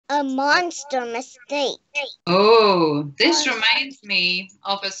a monster mistake. Oh, this reminds me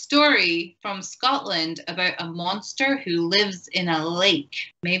of a story from Scotland about a monster who lives in a lake.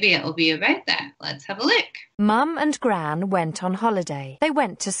 Maybe it'll be about that. Let's have a look. Mum and Gran went on holiday. They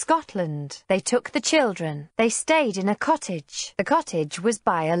went to Scotland. They took the children. They stayed in a cottage. The cottage was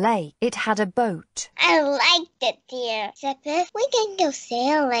by a lake. It had a boat. I liked it, dear. Zipper, we can go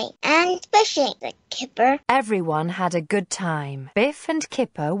sailing and fishing, said Kipper. Everyone had a good time. Biff and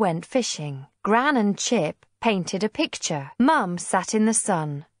Kipper went fishing. Gran and Chip painted a picture. Mum sat in the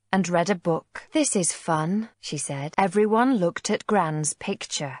sun and read a book. This is fun, she said. Everyone looked at Gran's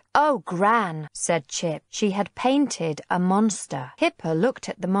picture. Oh, Gran, said Chip. She had painted a monster. Kipper looked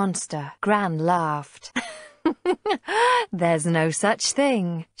at the monster. Gran laughed. There's no such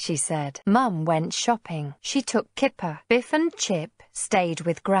thing, she said. Mum went shopping. She took Kipper. Biff and Chip stayed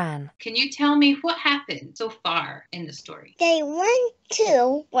with Gran. Can you tell me what happened so far in the story? They went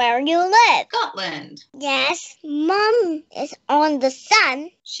to where you live. Scotland. Yes, Mum is on the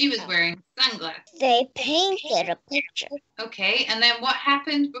sun. She was wearing sunglasses. They painted a picture. Okay, and then what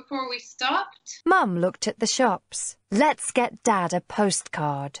happened before we stopped? Mum looked at the shops. Let's get Dad a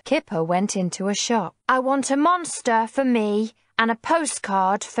postcard. Kipper went into a shop. I want a monster for me and a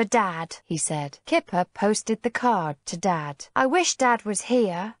postcard for Dad, he said. Kipper posted the card to Dad. I wish Dad was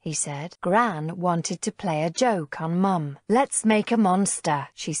here, he said. Gran wanted to play a joke on Mum. Let's make a monster,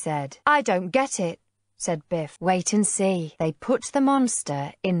 she said. I don't get it, said Biff. Wait and see. They put the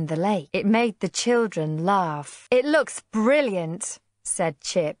monster in the lake. It made the children laugh. It looks brilliant, said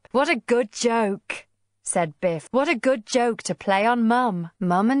Chip. What a good joke, said Biff. What a good joke to play on Mum.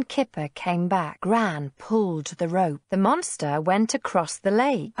 Mum and Kipper came back. Gran pulled the rope. The monster went across the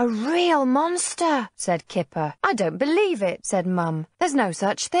lake. A real monster, said Kipper. I don't believe it, said Mum. There's no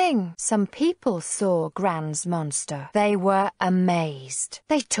such thing. Some people saw Gran's monster. They were amazed.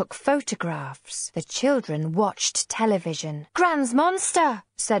 They took photographs. The children watched television. Gran's monster,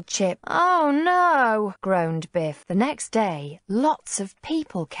 said Chip. Oh no, groaned Biff. The next day, lots of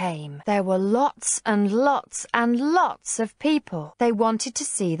people came. There were lots and lots and lots of people. They wanted to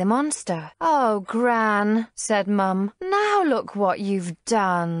see the monster. Oh, Gran, said Mum. Now look what you've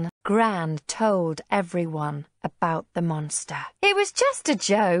done. Gran told everyone about the monster. It was just a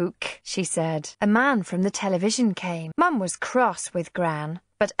joke, she said. A man from the television came. Mum was cross with Gran,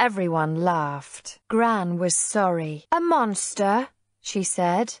 but everyone laughed. Gran was sorry. A monster, she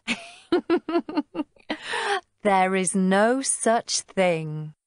said. There is no such thing.